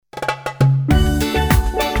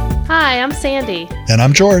Hi, I'm Sandy. And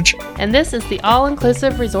I'm George. And this is the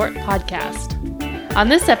All-Inclusive Resort Podcast. On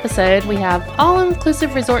this episode, we have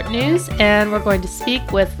all-inclusive resort news, and we're going to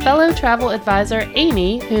speak with fellow travel advisor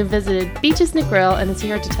Aimee, who visited Beaches Negril and is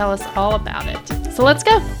here to tell us all about it. So let's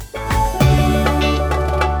go.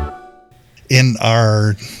 In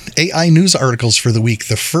our AI news articles for the week,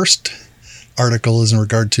 the first article is in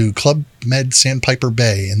regard to Club Med Sandpiper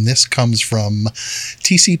Bay, and this comes from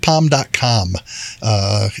tcpalm.com.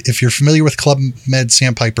 If you're familiar with Club Med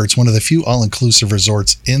Sandpiper, it's one of the few all-inclusive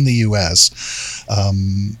resorts in the U.S.,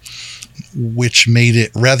 which made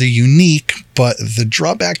it rather unique, but the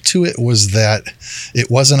drawback to it was that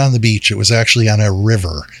it wasn't on the beach. It was actually on a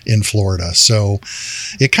river in Florida. So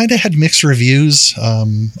it kind of had mixed reviews.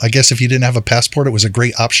 I guess if you didn't have a passport, it was a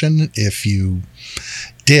great option. If you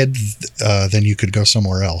did, then you could go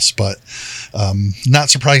somewhere else. But not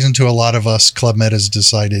surprising to a lot of us, Club Med has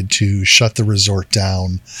decided to shut the resort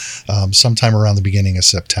down sometime around the beginning of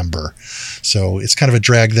September. So it's kind of a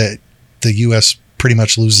drag that the U.S. pretty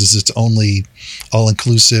much loses its only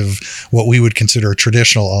all-inclusive, what we would consider a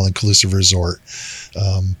traditional all-inclusive resort.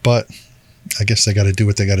 But I guess they got to do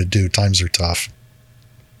what they got to do. Times are tough.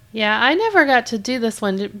 Yeah, I never got to do this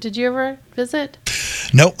one. Did you ever visit?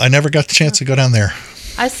 No, I never got the chance to go down there.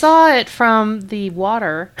 I saw it from the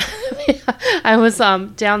water. I was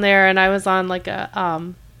down there, and I was on like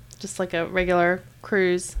a just like a regular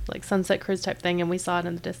cruise, like sunset cruise type thing, and we saw it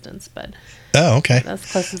in the distance. But oh, okay, that's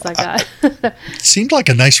as close as I got. Seemed like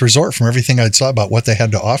a nice resort from everything I saw about what they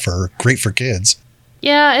had to offer. Great for kids.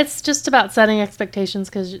 Yeah, it's just about setting expectations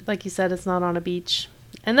because, like you said, it's not on a beach.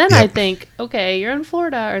 And then Yep. I think, okay, you're in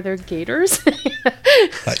Florida. Are there gators?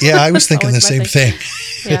 Yeah, I was thinking the same thing.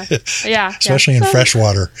 Yeah. Especially in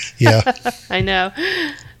freshwater. Yeah. I know.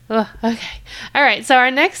 Ugh, okay. All right. So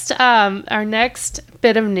our next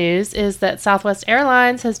bit of news is that Southwest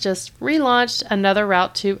Airlines has just relaunched another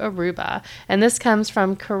route to Aruba, and this comes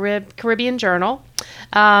from Caribbean Journal.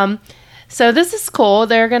 So this is cool.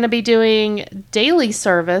 They're going to be doing daily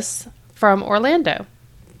service from Orlando,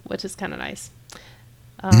 which is kind of nice.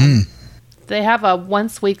 They have a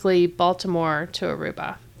once weekly Baltimore to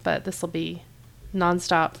Aruba, but this will be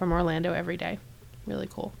nonstop from Orlando every day. Really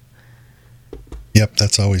cool. Yep,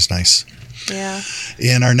 that's always nice. Yeah.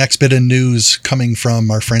 In our next bit of news, coming from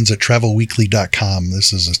our friends at travelweekly.com,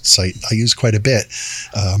 this is a site I use quite a bit.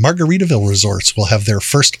 Margaritaville Resorts will have their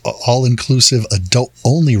first all-inclusive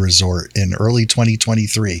adult-only resort in early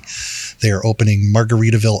 2023. They are opening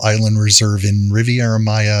Margaritaville Island Reserve in Riviera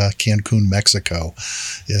Maya, Cancun, Mexico.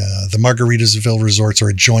 The Margaritaville Resorts are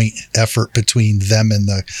a joint effort between them and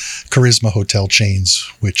the Charisma hotel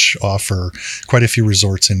chains, which offer quite a few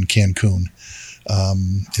resorts in Cancun.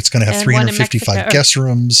 It's going to have 355 guest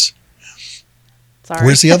rooms. Sorry.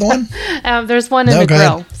 Where's the other one? There's one in the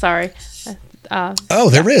grill. Sorry.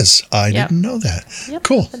 There is. I didn't know that. Yep,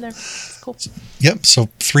 cool. Been there. It's cool. Yep. So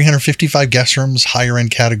 355 guest rooms, higher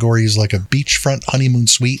end categories like a beachfront honeymoon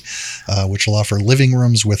suite, which will offer living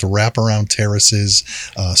rooms with wraparound terraces,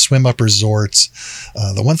 swim up resorts.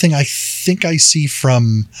 The one thing I think I see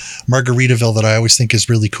from Margaritaville that I always think is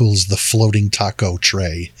really cool is the floating taco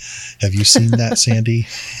tray. Have you seen that, Sandy?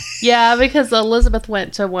 Yeah, because Elizabeth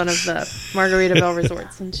went to one of the Margaritaville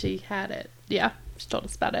resorts and she had it. Yeah, she told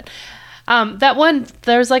us about it. That one,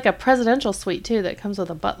 there's like a presidential suite too that comes with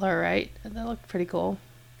a butler, right? And that looked pretty cool.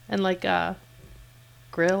 And like a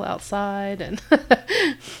grill outside and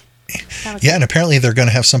yeah, and apparently they're going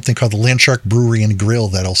to have something called the Landshark Brewery and Grill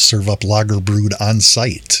that'll serve up lager brewed on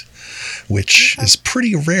site, which is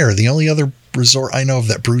pretty rare. The only other resort I know of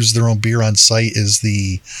that brews their own beer on site is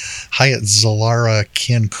the Hyatt Zilara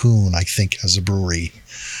Cancun, I think, has a brewery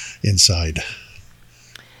inside.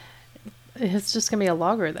 It's just gonna be a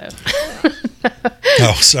lager, though.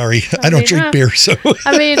 Oh, sorry, I don't drink beer, so.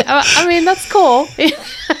 I mean that's cool,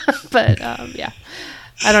 but yeah,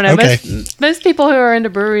 I don't know. Okay. Most people who are into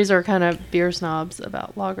breweries are kind of beer snobs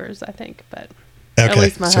about lagers, I think. But at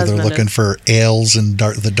least my husband they're looking for ales and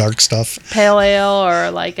the dark stuff. Pale ale or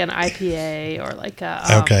like an IPA or like a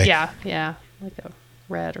like a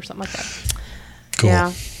red or something like that. Cool.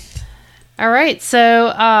 Yeah. All right,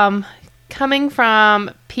 so. Coming from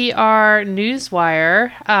PR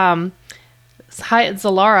Newswire, Hyatt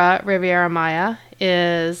Zilara Riviera Maya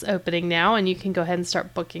is opening now, and you can go ahead and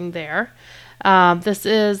start booking there. This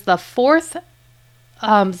is the fourth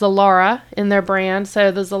Zilara in their brand.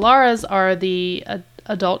 So the Zilaras are the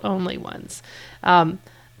adult-only ones. The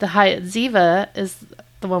Hyatt Ziva is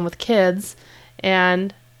the one with kids.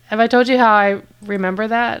 And have I told you how I remember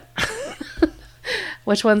that?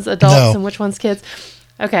 Which one's adults and which one's kids?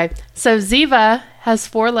 Okay, so Ziva has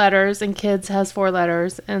 4 letters and kids has 4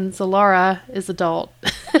 letters, and Zalara is adult.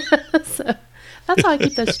 So that's how I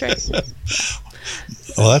keep those straight.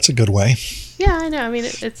 Well, that's a good way. Yeah, I know. I mean,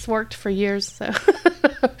 it's worked for years. So.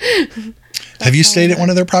 Have you stayed at one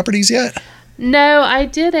of their properties yet? No, I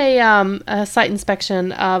did a site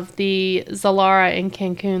inspection of the Zalara in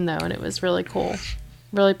Cancun, though, and it was really cool.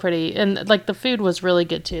 Really pretty. And, like, the food was really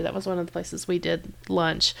good, too. That was one of the places we did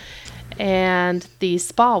lunch. And the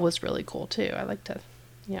spa was really cool, too.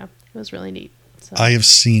 It was really neat. So. I have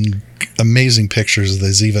seen amazing pictures of the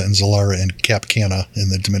Ziva and Zalara in Cap Cana in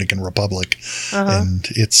the Dominican Republic. And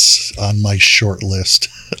it's on my short list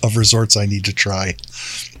of resorts I need to try.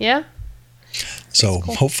 Yeah. So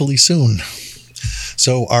hopefully soon.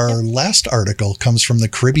 So our last article comes from the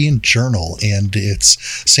Caribbean Journal, and it's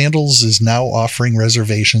Sandals is now offering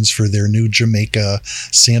reservations for their new Jamaica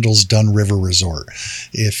Sandals Dun River Resort.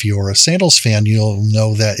 If you're a Sandals fan, you'll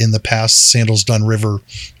know that in the past, Sandals Dun River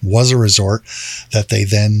was a resort that they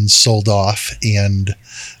then sold off and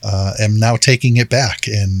am now taking it back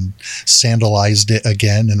and sandalized it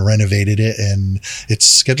again and renovated it, and it's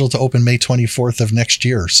scheduled to open May 24th of next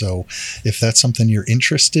year. So if that's something you're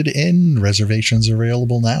interested in, reservations are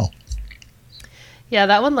available now. Yeah,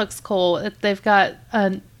 that one looks cool. They've got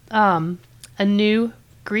a new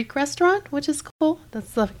Greek restaurant, which is cool.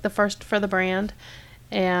 That's the first for the brand.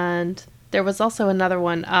 And there was also another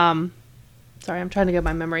one. Sorry, I'm trying to go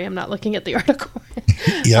by memory. I'm not looking at the article.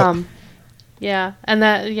 Yep. Yeah, and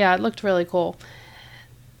it looked really cool.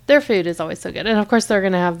 Their food is always so good. And of course, they're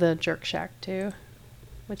going to have the Jerk Shack too,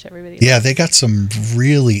 which everybody loves. They got some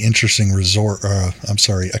really interesting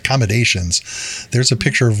accommodations. There's a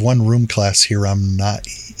picture of one room class here. I'm not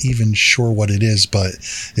even sure what it is, but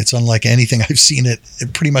it's unlike anything I've seen at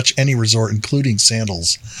pretty much any resort, including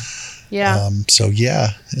Sandals. Yeah.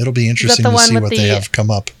 It'll be interesting to see what they have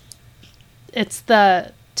come up. It's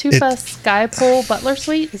the Tufa Sky Pool Butler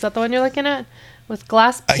Suite. Is that the one you're looking at? With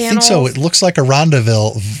glass panels? I think so. It looks like a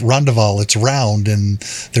rondavel. It's round, and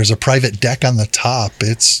there's a private deck on the top.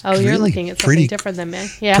 It's you're looking at something different than me.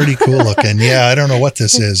 Yeah. Pretty cool looking. Yeah, I don't know what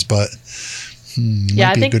this is, but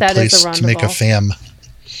I think that is a rondavel to make a fam.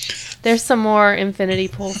 There's some more infinity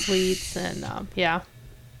pool suites, and we'll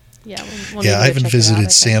I haven't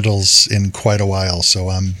visited Sandals in quite a while, so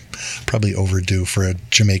I'm probably overdue for a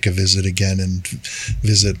Jamaica visit again and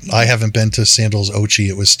visit. I haven't been to Sandals Ocho.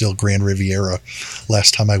 It was still Grand Riviera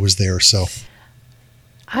last time I was there, so.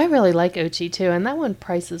 I really like Ocho too, and that one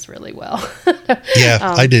prices really well.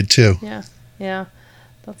 I did too. Yeah.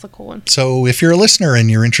 That's a cool one. So if you're a listener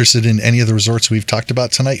and you're interested in any of the resorts we've talked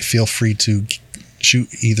about tonight, feel free to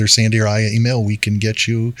shoot either Sandy or I an email. We can get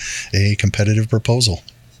you a competitive proposal.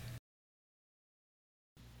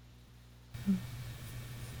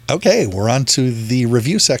 Okay, we're on to the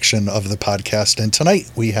review section of the podcast, and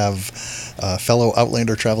tonight we have fellow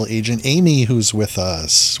Outlander travel agent Aimee who's with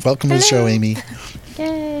us. Welcome to the show, Aimee.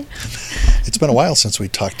 Yay. It's been a while since we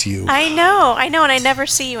talked to you. I know, and I never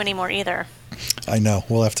see you anymore either. I know,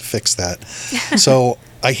 we'll have to fix that. So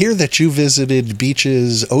I hear that you visited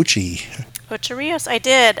beaches Ocho. Ocho Rios, I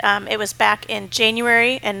did. It was back in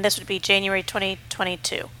January, and this would be January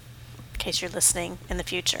 2022, in case you're listening in the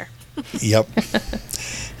future. Yep.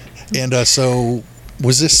 And so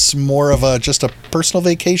was this more of just a personal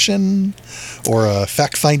vacation or a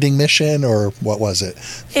fact-finding mission, or what was it?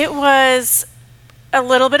 It was a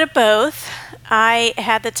little bit of both. I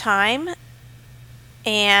had the time,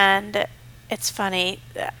 and it's funny.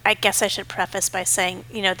 I guess I should preface by saying,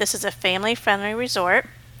 this is a family-friendly resort,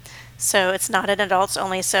 so it's not an adults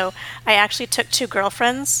only. So I actually took 3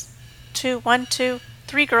 girlfriends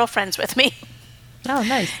with me. Oh,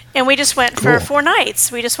 nice. And we just went for 4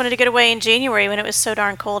 nights. We just wanted to get away in January when it was so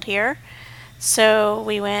darn cold here. So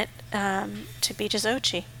we went to Beaches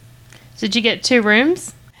Ocho. Did you get 2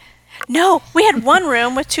 rooms? No, we had 1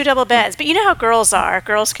 room with 2 double beds. But you know how girls are.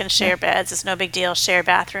 Girls can share beds. It's no big deal. Share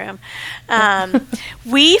bathroom.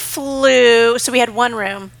 We flew, so we had 1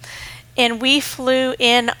 room. And we flew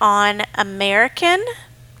in on American.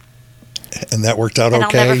 And that worked out and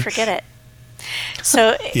okay? I'll never forget it.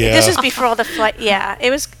 So this is before all the flight. Yeah,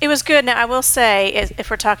 it was good. Now I will say, if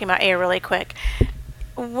we're talking about air really quick,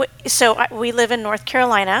 we live in North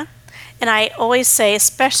Carolina, and I always say,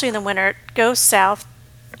 especially in the winter, go south.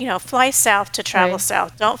 Fly south to travel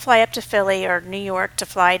south. Don't fly up to Philly or New York to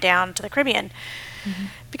fly down to the Caribbean,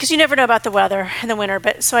 because you never know about the weather in the winter.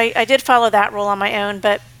 But so I did follow that rule on my own.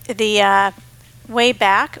 But the way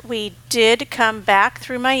back, we did come back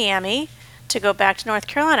through Miami to go back to North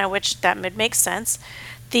Carolina, which that would make sense.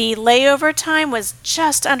 The layover time was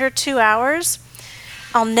just under 2 hours.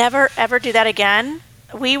 I'll never, ever do that again.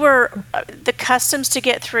 we were the customs to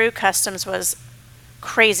get through customs was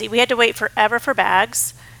crazy. We had to wait forever for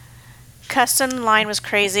bags. Custom line was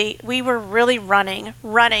crazy. We were really running.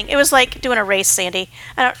 It was like doing a race, Sandy.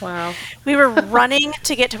 Wow. We were running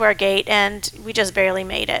to get to our gate, and we just barely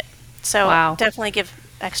made it. So definitely give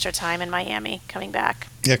extra time in Miami coming back.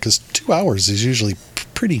 Yeah, because 2 hours is usually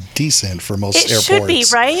pretty decent for most airports. It should be,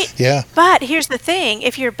 right? Yeah. But here's the thing.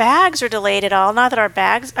 If your bags are delayed at all, not that our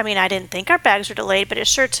bags, I didn't think our bags were delayed, but it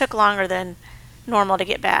sure took longer than normal to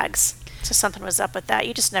get bags. So something was up with that.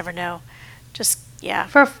 You just never know. Yeah.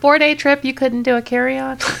 For a 4-day trip, you couldn't do a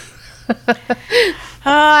carry-on?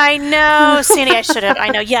 I know. Sandy, I should have. I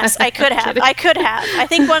know. Yes, I could have. I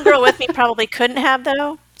think one girl with me probably couldn't have,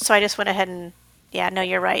 though. So I just went ahead and, no,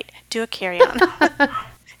 you're right. Do a carry-on.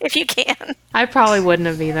 If you can. I probably wouldn't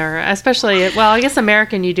have either. Especially, I guess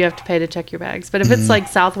American, you do have to pay to check your bags. But if it's like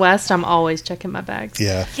Southwest, I'm always checking my bags.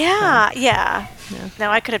 Yeah. Yeah.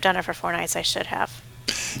 No, I could have done it for 4 nights. I should have.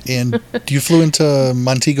 And you flew into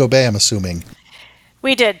Montego Bay, I'm assuming.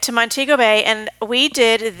 We did, to Montego Bay, and we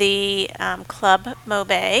did the Club Mo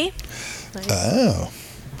Bay. Oh.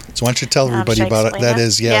 So why don't you tell everybody about it? That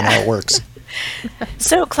is, and how it works.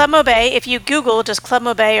 So Club Mo Bay, if you Google just Club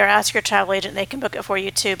Mo Bay or ask your travel agent, they can book it for you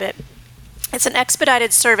too. But it's an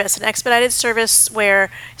expedited service where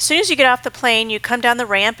as soon as you get off the plane, you come down the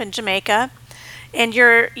ramp in Jamaica, and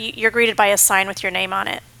you're greeted by a sign with your name on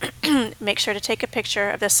it. Make sure to take a picture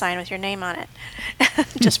of this sign with your name on it,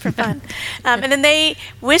 just for fun. And then they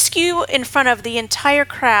whisk you in front of the entire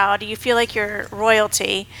crowd. You feel like you're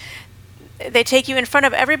royalty. They take you in front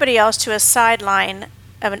of everybody else to a sideline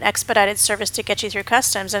of an expedited service to get you through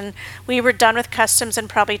customs. And we were done with customs in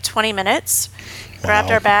probably 20 minutes. Wow.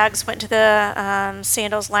 Grabbed our bags, went to the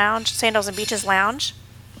Sandals and Beaches Lounge,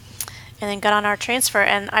 and then got on our transfer.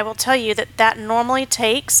 And I will tell you that normally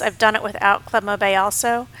takes, I've done it without Club Mo Bay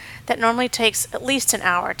also, that normally takes at least an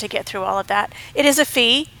hour to get through all of that. It is a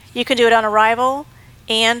fee. You can do it on arrival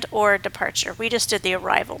and or departure. We just did the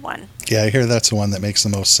arrival one. Yeah, I hear that's the one that makes the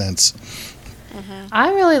most sense. Mm-hmm.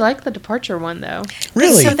 I really like the departure one, though.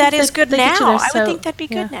 Really? So that is good now. I would think that'd be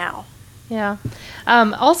good now. Yeah.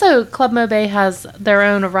 Also, Club Mo Bay has their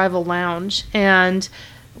own arrival lounge, and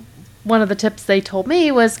one of the tips they told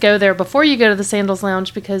me was go there before you go to the Sandals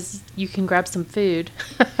Lounge because you can grab some food.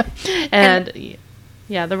 and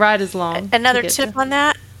the ride is long. Another tip on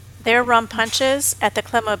that, their rum punches at the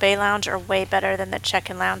Club Mo Bay Lounge are way better than the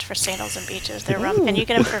check-in lounge for Sandals and Beaches. They're rum, and you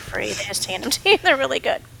get them for free. They just hand them to you. They're really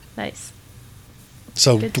good. Nice.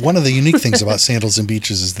 So one of the unique things about Sandals and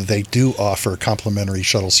Beaches is that they do offer complimentary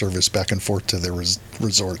shuttle service back and forth to their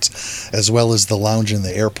resorts, as well as the lounge in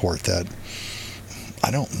the airport that I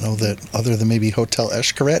don't know that other than maybe Hotel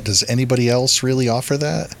Xcaret, does anybody else really offer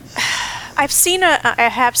that? I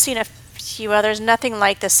have seen a few others, nothing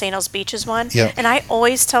like the Sandals Beaches one. Yep. And I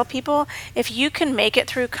always tell people, if you can make it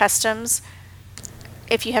through customs,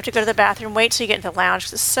 if you have to go to the bathroom, wait till you get into the lounge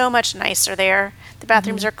because it's so much nicer there. The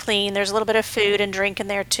bathrooms are clean. There's a little bit of food and drink in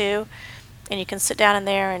there too. And you can sit down in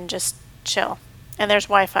there and just chill. And there's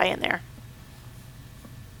Wi-Fi in there.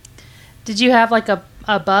 Did you have like a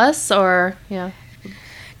bus or,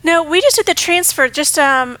 No, we just did the transfer. Just,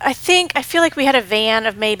 I feel like we had a van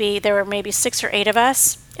of there were maybe 6 or 8 of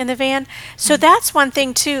us in the van. So that's one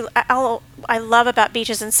thing too I love about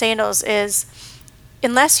Beaches and Sandals is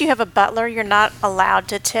unless you have a butler, you're not allowed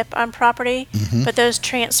to tip on property. Mm-hmm. But those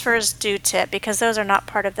transfers do tip because those are not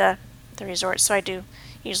part of the resort. So I do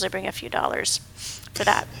usually bring a few dollars for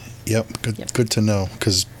that. Yep, good to know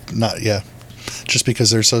because just because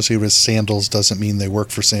they're associated with Sandals doesn't mean they work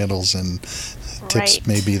for Sandals and tips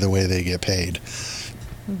may be the way they get paid.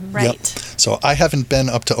 Mm-hmm. Right. Yep. So I haven't been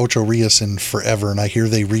up to Ocho Rios in forever, and I hear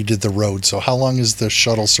they redid the road. So how long is the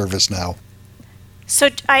shuttle service now? So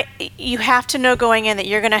you have to know going in that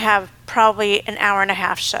you're going to have probably an hour and a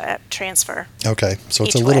half transfer. Okay, so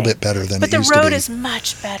it's a little bit better than it used to be. But the road is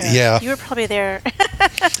much better. Yeah. You were probably there.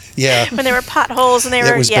 Yeah. When there were potholes and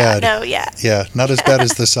it was bad. Yeah, not as bad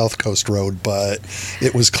as the South Coast Road, but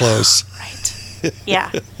it was close. Right.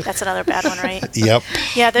 Yeah, that's another bad one, right? Yep.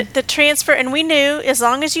 Yeah, the transfer, and we knew as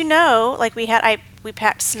long as you know, like we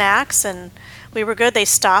packed snacks and we were good. They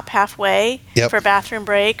stop halfway for a bathroom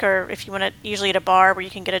break, or if you want to, usually at a bar where you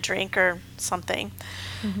can get a drink or something.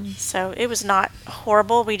 Mm-hmm. So it was not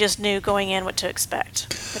horrible. We just knew going in what to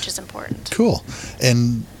expect, which is important. Cool.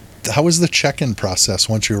 And how was the check-in process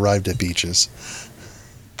once you arrived at Beaches?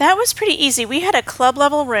 That was pretty easy. We had a club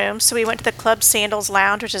level room, so we went to the Club Sandals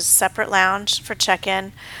Lounge, which is a separate lounge for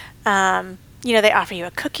check-in. They offer you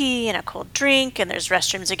a cookie and a cold drink, and there's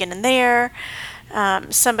restrooms again in there.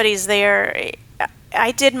 Somebody's there.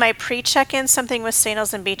 I did my pre-check-in, something with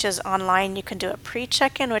Sandals and Beaches online. You can do a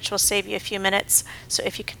pre-check-in, which will save you a few minutes. So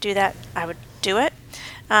if you could do that, I would do it.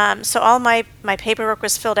 So all my paperwork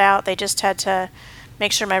was filled out. They just had to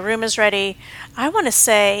make sure my room is ready. I want to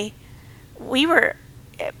say we were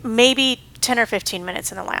maybe 10 or 15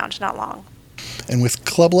 minutes in the lounge, not long. And with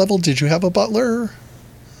club level, did you have a butler?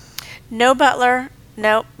 No butler.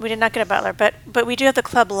 No, we did not get a butler, but we do have the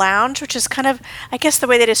club lounge, which is kind of, I guess the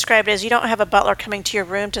way they describe it is you don't have a butler coming to your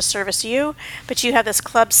room to service you, but you have this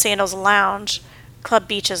Club Sandals lounge, Club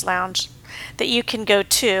Beaches lounge, that you can go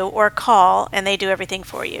to or call, and they do everything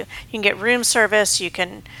for you. You can get room service, you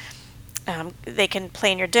can, they can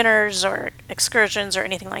plan your dinners or excursions or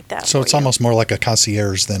anything like that. So it's almost more like a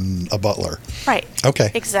concierge than a butler. Right. Okay.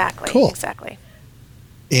 Exactly. Cool. Exactly.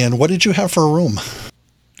 And what did you have for a room?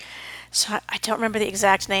 So I don't remember the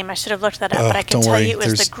exact name. I should have looked that up, but I can tell you it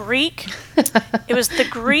was the Greek. It was the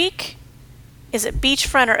Greek. Is it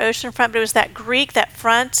beachfront or oceanfront? But it was that Greek, that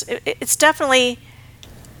front. It's definitely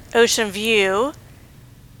ocean view.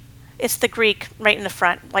 It's the Greek right in the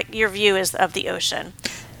front. Like your view is of the ocean.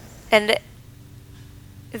 And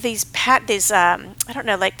these I don't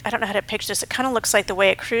know, like I don't know how to picture this. It kind of looks like the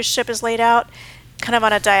way a cruise ship is laid out, kind of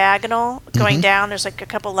on a diagonal going down. There's like a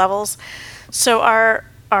couple levels. So our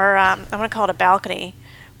I want to call it a balcony,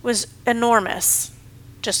 was enormous,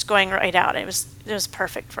 just going right out. It was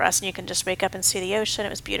perfect for us, and you can just wake up and see the ocean. It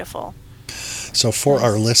was beautiful. So for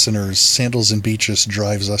our listeners, Sandals and Beaches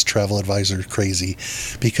drives us travel advisors crazy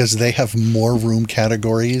because they have more room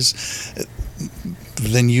categories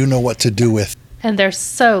than you know what to do with. And they're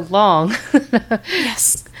so long.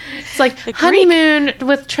 Yes. It's like honeymoon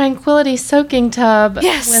with tranquility soaking tub with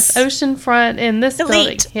oceanfront in this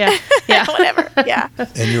building. Yeah. Whatever. Yeah.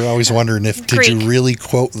 And you're always wondering did you really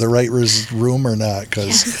quote the right room or not?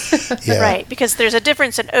 Right, because there's a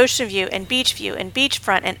difference in ocean view and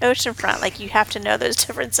beachfront and oceanfront. Like you have to know those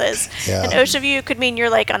differences. Yeah. And ocean view could mean you're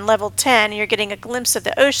like on level 10 and you're getting a glimpse of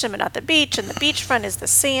the ocean but not the beach, and the beachfront is the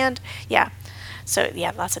sand. Yeah. So,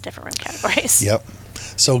 lots of different room categories. Yep.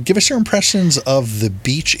 So, give us your impressions of the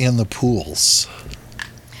beach and the pools.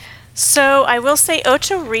 So, I will say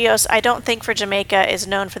Ocho Rios, I don't think for Jamaica is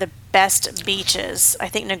known for the best beaches. I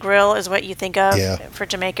think Negril is what you think of for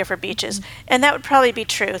Jamaica for beaches. And that would probably be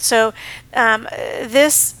true. So,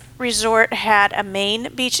 this resort had a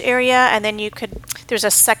main beach area, and then there's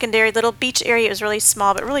a secondary little beach area. It was really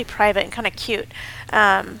small, but really private and kind of cute.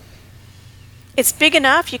 It's big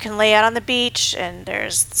enough you can lay out on the beach, and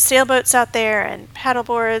there's sailboats out there and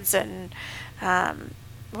paddleboards and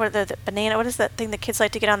what is that thing the kids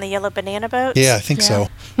like to get on, the yellow banana boats? Yeah, I think so.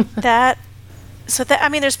 I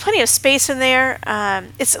mean, there's plenty of space in there.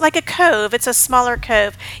 It's like a cove. It's a smaller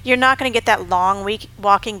cove. You're not going to get that long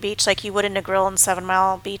walking beach like you would in Negril and 7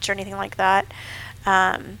 Mile Beach or anything like that.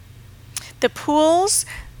 The pools,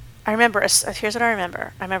 here's what I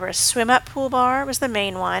remember. I remember a swim-up pool bar was the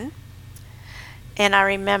main one. And I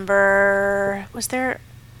remember, there's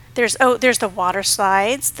the water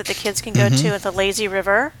slides that the kids can go to at the lazy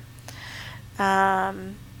river.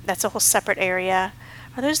 That's a whole separate area.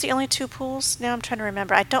 Are those the only 2 pools? Now I'm trying to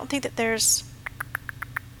remember. I don't think that there was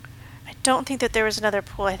another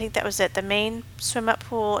pool. I think that was it. The main swim up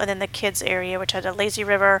pool and then the kids area, which had a lazy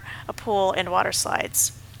river, a pool, and water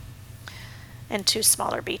slides. And 2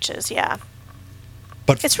 smaller beaches, yeah.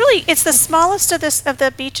 But it's the smallest of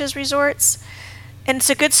the beaches resorts. And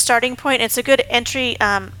it's a good starting point. It's a good entry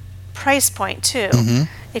price point, too.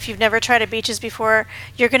 If you've never tried a beaches before,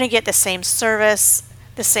 you're going to get the same service,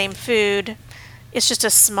 the same food. It's just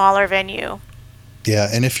a smaller venue. Yeah,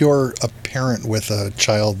 and if you're a parent with a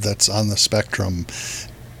child that's on the spectrum,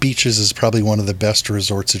 Beaches is probably one of the best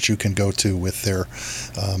resorts that you can go to with their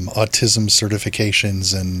autism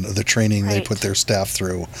certifications and the training they put their staff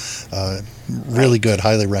through. Really good,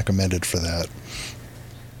 highly recommended for that.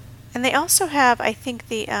 And they also have, I think,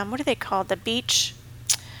 the, what are they called? The beach,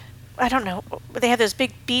 I don't know. They have those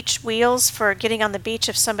big beach wheels for getting on the beach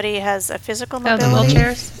if somebody has a physical mobility. Oh, the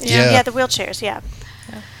wheelchairs? Yeah, the wheelchairs, yeah.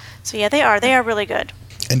 So, they are really good.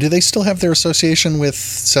 And do they still have their association with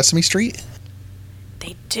Sesame Street?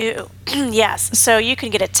 They do, yes. So you can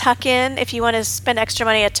get a tuck-in if you want to spend extra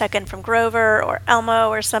money, a tuck-in from Grover or Elmo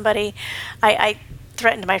or somebody. I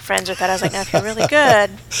threatened my friends with that. I was like, no, if you're really good,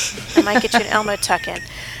 I might get you an Elmo tuck-in.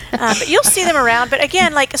 But you'll see them around. But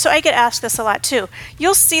again, so I get asked this a lot too.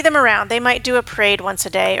 You'll see them around. They might do a parade once a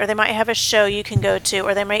day, or they might have a show you can go to,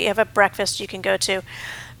 or they might have a breakfast you can go to.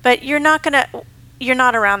 But you're not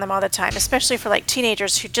around them all the time, especially for like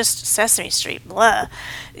teenagers who just Sesame Street, blah.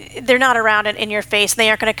 They're not around in your face. They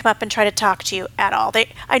aren't going to come up and try to talk to you at all.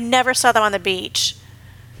 I never saw them on the beach.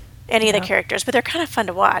 any of the characters, but they're kind of fun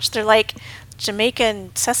to watch. They're like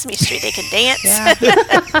Jamaican Sesame Street. They can dance,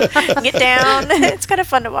 get down. It's kind of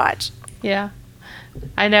fun to watch. Yeah.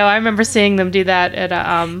 I know. I remember seeing them do that at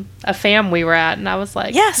a fam we were at, and I was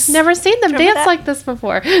like, yes, I've never seen them dance like this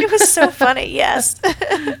before. It was so funny, yes.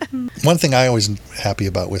 One thing I always happy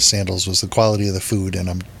about with Sandals was the quality of the food, and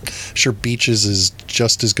I'm sure Beaches is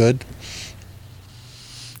just as good.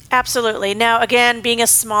 Absolutely. Now, again, being the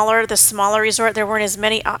smaller resort, there weren't as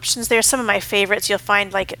many options there. Some of my favorites you'll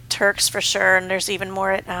find like at Turk's for sure, and there's even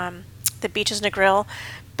more at the Beaches and the Grill.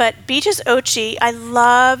 But Beaches Ocho, I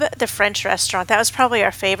love the French restaurant. That was probably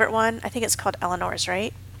our favorite one. I think it's called Eleanor's,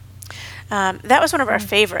 right? That was one of our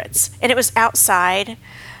favorites. And it was outside.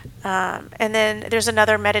 And then there's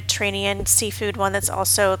another Mediterranean seafood one that's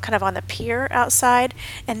also kind of on the pier outside.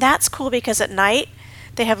 And that's cool because at night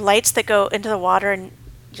they have lights that go into the water and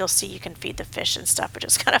you'll see you can feed the fish and stuff, which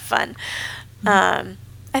is kind of fun.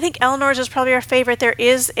 I think Eleanor's is probably our favorite. There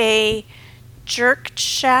is a jerk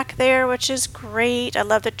shack there, which is great. I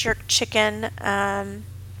love the jerk chicken. The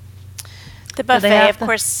buffet, of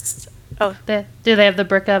course. Oh, do they have the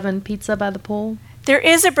brick oven pizza by the pool? There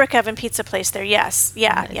is a brick oven pizza place there. Yes,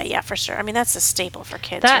 yeah, for sure. I mean, that's a staple for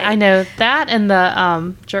kids. That right? I know that and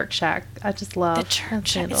the jerk shack. I just love the jerk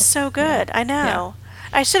shack. It's so good. Yeah. I know. Yeah.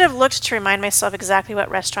 I should have looked to remind myself exactly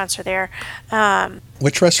what restaurants are there.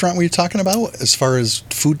 Which restaurant were you talking about as far as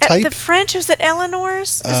food type? The French. Is it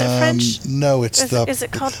Eleanor's? Is it French? No, it's is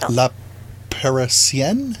it called La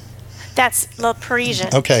Parisienne? That's La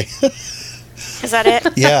Parisienne. Okay. Is that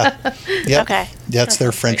it? Yeah. Yep. Okay. That's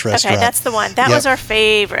their French restaurant. Okay, that's the one. That was our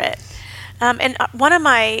favorite. And one of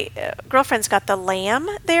my girlfriends got the lamb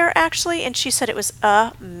there, actually, and she said it was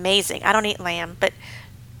amazing. I don't eat lamb, but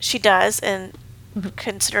she does, and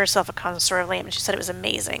consider herself a connoisseur of lamb, and she said it was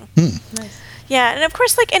amazing. Nice. Yeah, and of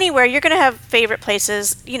course, like anywhere, you're going to have favorite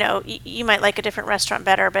places. You know, you might like a different restaurant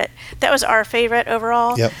better, but that was our favorite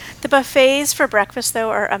overall. Yep. The buffets for breakfast, though,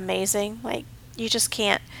 are amazing. Like, you just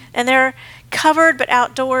can't. And they're covered, but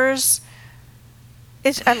outdoors.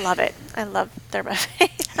 I love it. I love their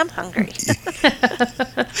buffet. I'm hungry.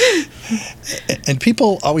 And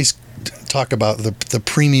people always talk about the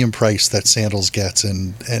premium price that Sandals gets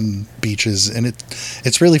and Beaches, and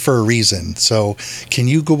it's really for a reason. So can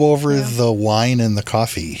you go over the wine and the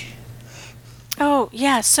coffee? Oh,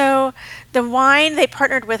 yeah. So the wine, they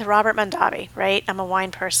partnered with Robert Mondavi, right? I'm a wine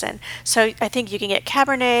person. So I think you can get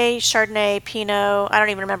Cabernet, Chardonnay, Pinot. I don't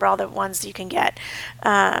even remember all the ones that you can get.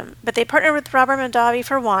 But they partnered with Robert Mondavi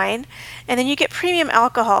for wine. And then you get premium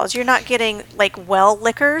alcohols. You're not getting like well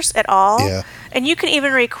liquors at all. Yeah. And you can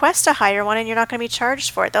even request a higher one and you're not going to be charged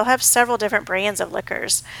for it. They'll have several different brands of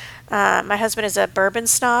liquors. My husband is a bourbon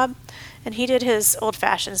snob, and he did his old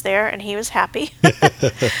fashions there, and he was happy.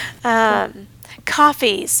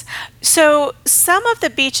 Coffees. So some of the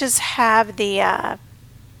beaches have the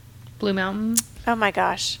Blue Mountain. Oh my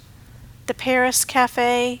gosh, the Paris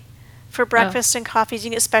Cafe for breakfast and coffees. You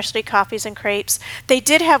can get specialty coffees and crepes. They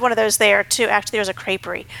did have one of those there too. Actually, there was a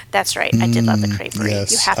creperie. That's right. I did love the creperie.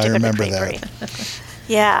 Yes, you have to go to the creperie.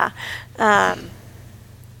 Yeah.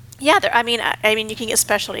 Yeah. I mean, you can get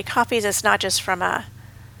specialty coffees. It's not just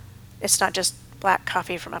black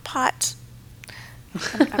coffee from a pot.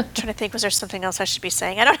 I'm trying to think, was there something else I should be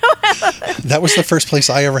saying? I don't know. That was the first place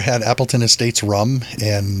I ever had Appleton Estates rum,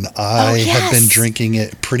 and I have been drinking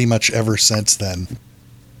it pretty much ever since then.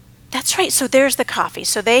 That's right. So there's the coffee.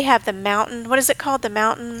 So they have the mountain. What is it called? The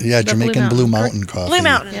mountain? Yeah, Jamaican Blue Mountain coffee. Blue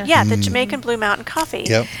Mountain. Yeah, the Jamaican Blue Mountain coffee.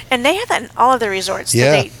 Yep. And they have that in all of the resorts.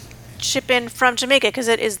 Yeah. That they ship in from Jamaica because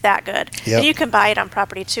it is that good. Yep. And you can buy it on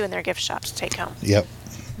property too in their gift shops to take home. Yep.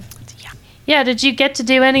 Yeah, did you get to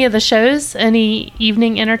do any of the shows? Any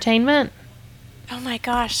evening entertainment? Oh my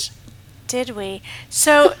gosh, did we?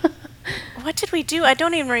 So, what did we do? I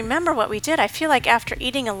don't even remember what we did. I feel like after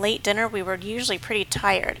eating a late dinner, we were usually pretty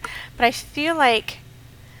tired. But I feel like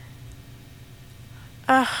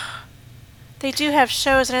they do have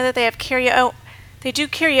shows. I know that they have karaoke. Oh, they do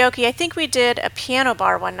karaoke. I think we did a piano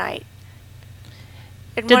bar one night.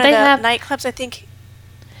 In one of the nightclubs, I think.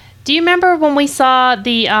 Do you remember when we saw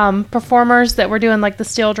the performers that were doing like the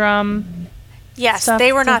steel drum? Yes, stuff?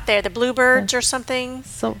 They were not there. The Bluebirds or something.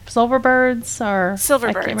 Silverbirds or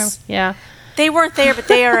Silverbirds. Yeah, they weren't there, but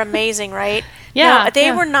they are amazing, right? Yeah, no,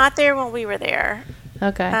 they were not there when we were there.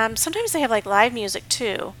 Okay. Sometimes they have like live music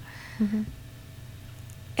too. Mm-hmm.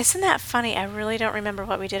 Isn't that funny? I really don't remember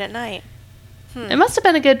what we did at night. It must have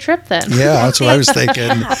been a good trip then. Yeah, that's what I was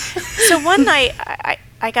thinking. So one night,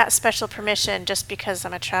 I got special permission just because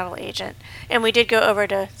I'm a travel agent, and we did go over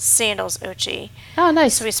to Sandals, Ocho. Oh,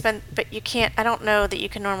 nice. So we spent, but you can't. I don't know that you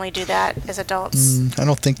can normally do that as adults. I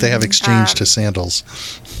don't think they have exchange to Sandals.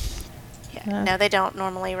 Yeah, no, they don't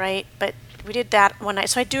normally, right? But we did that one night,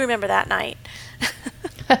 so I do remember that night.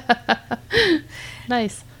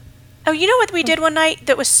 Nice. Oh, you know what we did one night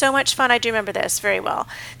that was so much fun? I do remember this very well.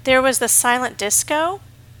 There was the silent disco.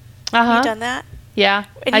 You done that? Yeah,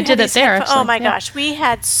 I did it there. Actually. Oh my gosh, we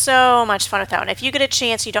had so much fun with that one. If you get a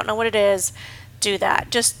chance, you don't know what it is, do that.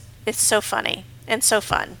 Just, it's so funny and so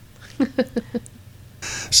fun.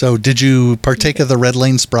 So, did you partake of the Red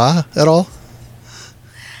Lane Spa at all?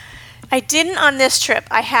 I didn't on this trip.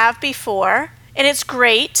 I have before, and it's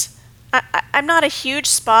great. I'm not a huge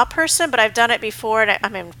spa person, but I've done it before. And I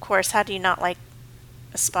mean, of course, how do you not like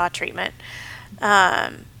a spa treatment?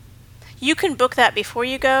 You can book that before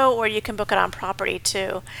you go, or you can book it on property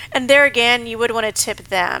too. And there again, you would want to tip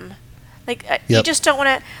them. Like you just don't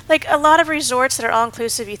want to. Like a lot of resorts that are all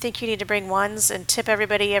inclusive, you think you need to bring ones and tip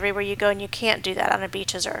everybody everywhere you go, and you can't do that on a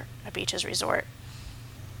beaches resort.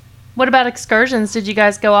 What about excursions? Did you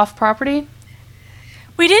guys go off property?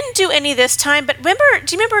 We didn't do any this time, but do you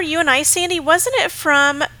remember you and I, Sandy? Wasn't it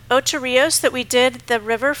from Ocho Rios that we did the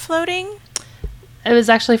river floating? It was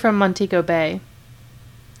actually from Montego Bay.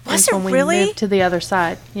 Was it when we really? moved to the other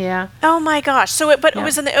side. Yeah. Oh my gosh! So, it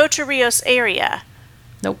was in the Ocho Rios area.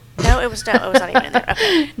 Nope. No, it was not even in there.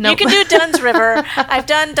 Okay. Nope. You can do Dunn's River. I've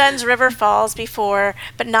done Dunn's River Falls before,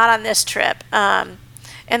 but not on this trip. And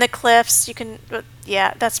the cliffs, you can.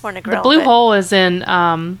 Yeah, that's more Negril. The Blue Hole is in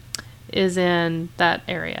that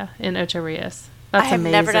area in Ocho Rios. That's amazing. I have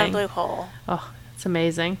never done Blue Hole. Oh, it's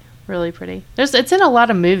amazing. Really pretty. It's in a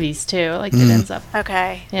lot of movies too. Like it ends up.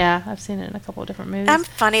 Okay. Yeah, I've seen it in a couple of different movies. I'm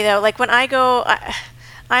funny though. Like when I go,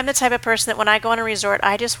 I'm the type of person that when I go on a resort,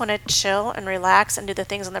 I just want to chill and relax and do the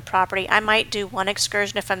things on the property. I might do one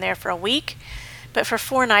excursion if I'm there for a week, but for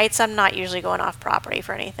 4 nights, I'm not usually going off property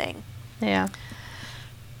for anything. Yeah.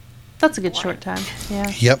 That's a good short time.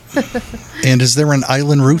 Yeah. Yep. And is there an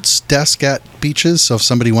Island Routes desk at beaches? So if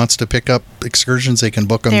somebody wants to pick up excursions, they can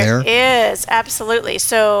book them there? There is, absolutely.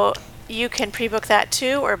 So you can pre-book that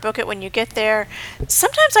too, or book it when you get there.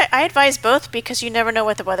 Sometimes I advise both because you never know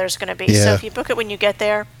what the weather's going to be. Yeah. So if you book it when you get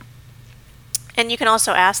there, and you can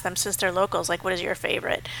also ask them, since they're locals, like, what is your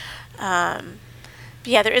favorite? But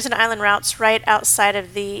yeah, there is an Island Routes right outside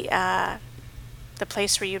of the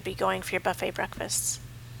place where you'd be going for your buffet breakfasts.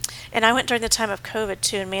 And I went during the time of COVID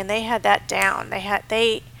too, and man, they had that down. They had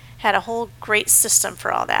a whole great system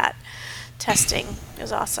for all that testing. It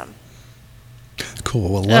was awesome.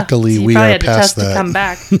 Cool. Well, luckily so we are past that. To come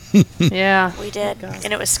back. Yeah, we did,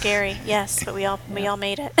 and it was scary. Yes, but we all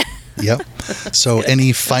made it. Yep. So,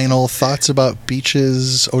 any final thoughts about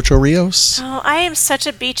beaches, Ocho Rios? Oh, I am such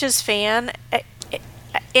a beaches fan.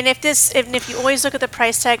 And if you always look at the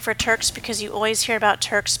price tag for Turks, because you always hear about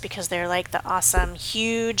Turks because they're like the awesome,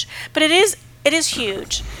 huge, but it is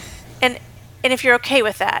huge, and if you're okay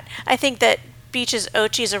with that, I think that Beaches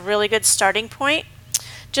Ocho is a really good starting point,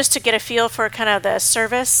 just to get a feel for kind of the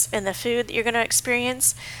service and the food that you're going to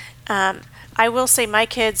experience. I will say my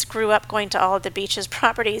kids grew up going to all of the beaches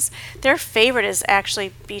properties. Their favorite is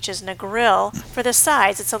actually Beaches Negril for the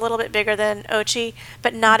size. It's a little bit bigger than Ocho,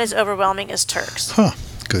 but not as overwhelming as Turks. Huh.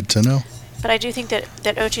 Good to know. But I do think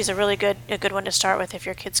that Ocho is a good one to start with if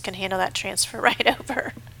your kids can handle that transfer right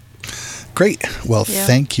over. Great. Well,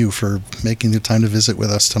 Thank you for making the time to visit with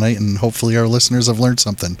us tonight, and hopefully our listeners have learned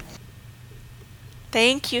something.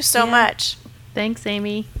 Thank you so much. Thanks,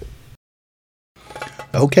 Aimee.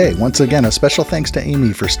 Okay, once again, a special thanks to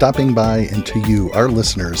Aimee for stopping by, and to you, our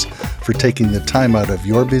listeners, for taking the time out of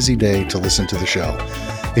your busy day to listen to the show.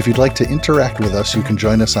 If you'd like to interact with us, you can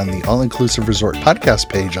join us on the All Inclusive Resort podcast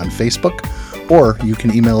page on Facebook, or you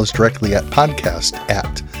can email us directly at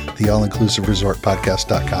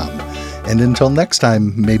podcast@theallinclusiveresortpodcast.com. And until next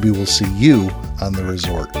time, maybe we'll see you on the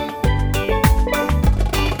resort.